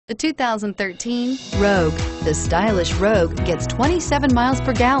The 2013 Rogue. The stylish Rogue gets 27 miles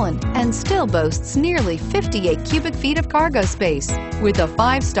per gallon and still boasts nearly 58 cubic feet of cargo space. With a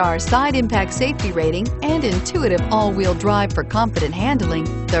 5-star side impact safety rating and intuitive all-wheel drive for confident handling,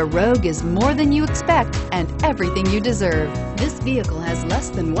 the Rogue is more than you expect and everything you deserve. This vehicle has less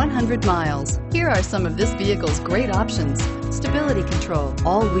than 100 miles. Here are some of this vehicle's great options: stability control,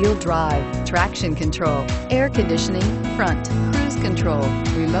 all-wheel drive, traction control, air conditioning, front, cruise control,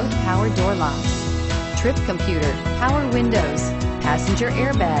 remote power door locks, trip computer, power windows, passenger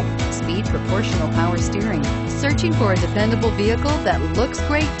airbag, speed proportional power steering. Searching for a dependable vehicle that looks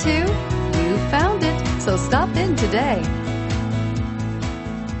great too? You found it, so stop in today.